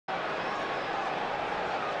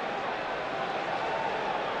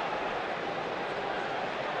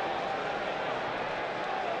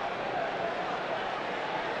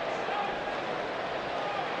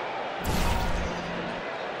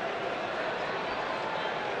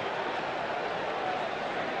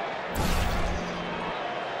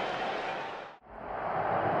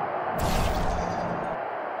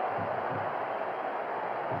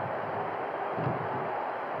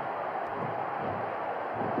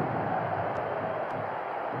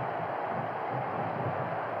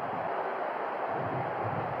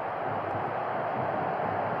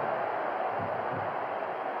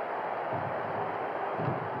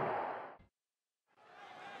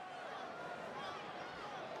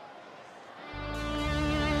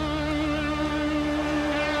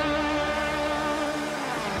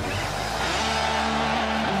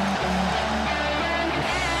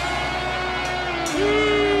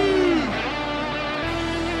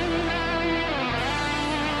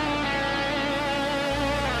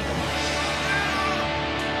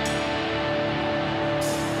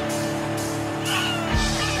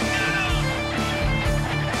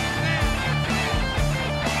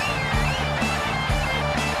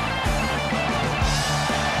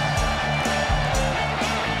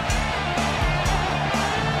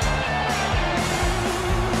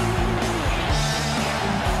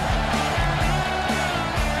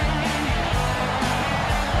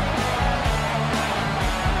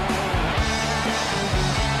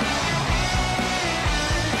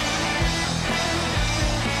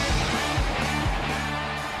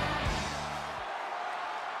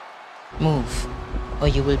Move, or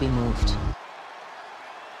you will be moved.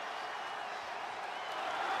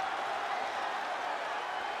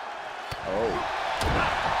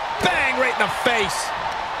 Bang, right in the face.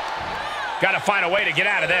 Got to find a way to get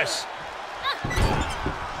out of this.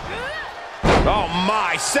 Oh,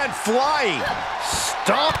 my. Sent flying.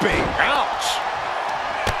 Stomping. Ouch.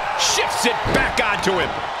 Shifts it back onto him.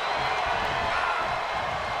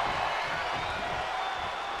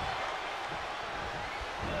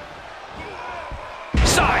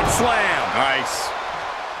 Side slam. Nice.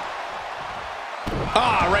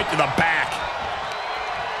 Ah, right to the back.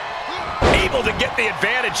 Able to get the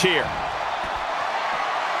advantage here.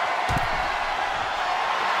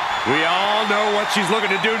 We all know what she's looking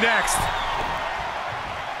to do next.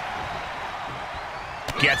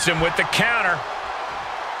 Gets him with the counter.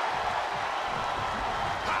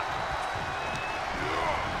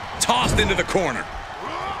 Tossed into the corner.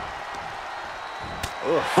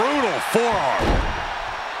 Brutal forearm.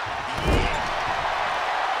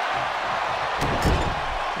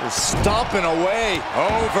 Stomping away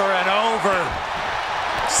over and over.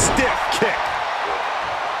 Stiff kick.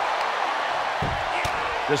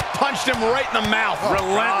 Just punched him right in the mouth. Oh,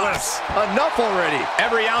 relentless. God. Enough already.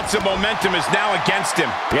 Every ounce of momentum is now against him.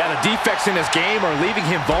 Yeah, the defects in his game are leaving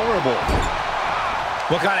him vulnerable.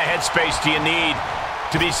 What kind of headspace do you need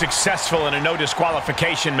to be successful in a no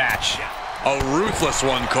disqualification match? A ruthless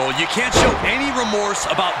one, Cole. You can't show any remorse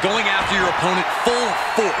about going after your opponent full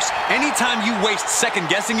force. Anytime you waste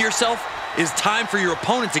second-guessing yourself is time for your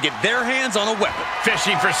opponent to get their hands on a weapon.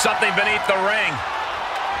 Fishing for something beneath the ring.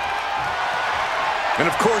 And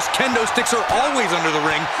of course, kendo sticks are always under the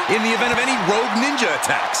ring in the event of any rogue ninja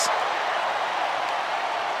attacks.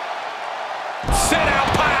 Sit out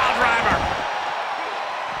pile driver.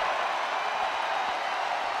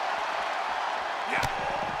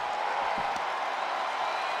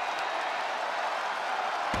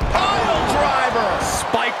 Pile driver.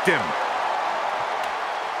 Spiked him.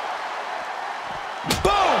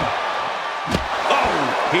 Boom.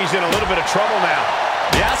 Oh, he's in a little bit of trouble now.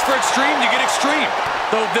 You ask for extreme, you get extreme.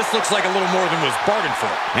 Though this looks like a little more than was bargained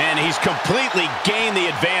for. And he's completely gained the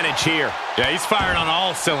advantage here. Yeah, he's firing on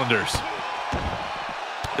all cylinders.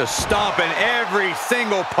 Just stomping every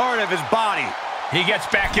single part of his body. He gets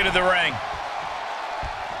back into the ring.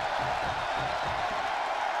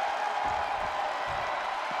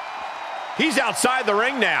 He's outside the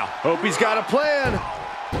ring now. Hope he's got a plan.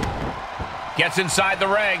 Gets inside the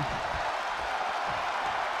ring.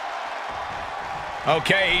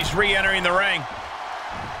 Okay, he's re-entering the ring.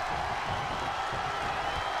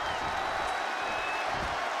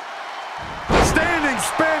 Standing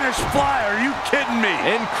Spanish fly, are you kidding me?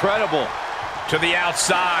 Incredible. To the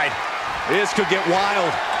outside. This could get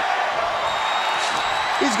wild.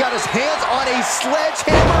 He's got his hands on a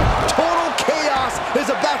sledgehammer. Total chaos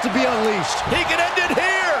is about to be unleashed. He can end it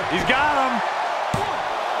here. He's got him.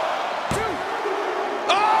 1, 2, 3.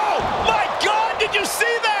 Oh, my God, did you see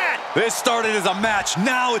that? This started as a match.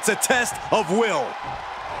 Now it's a test of will.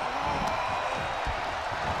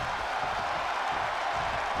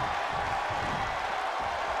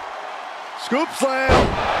 Scoop slam.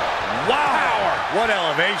 Wow. What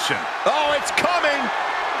elevation. Oh, it's coming.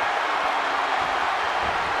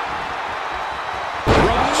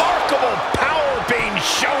 Remarkable power being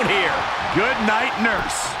shown here. Good night,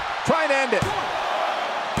 nurse. Try and end it. 1,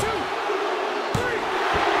 2, 3.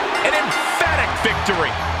 An emphatic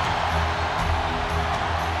victory.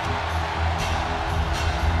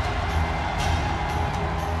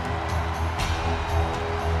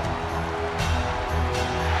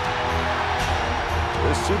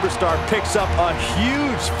 The superstar picks up a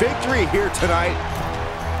huge victory here tonight.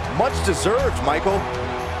 Much deserved, Michael.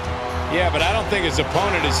 Yeah, but I don't think his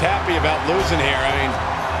opponent is happy about losing here. I mean,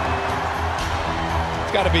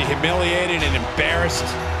 he's got to be humiliated and embarrassed.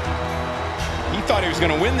 He thought he was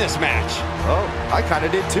going to win this match. Oh, I kind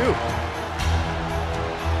of did too.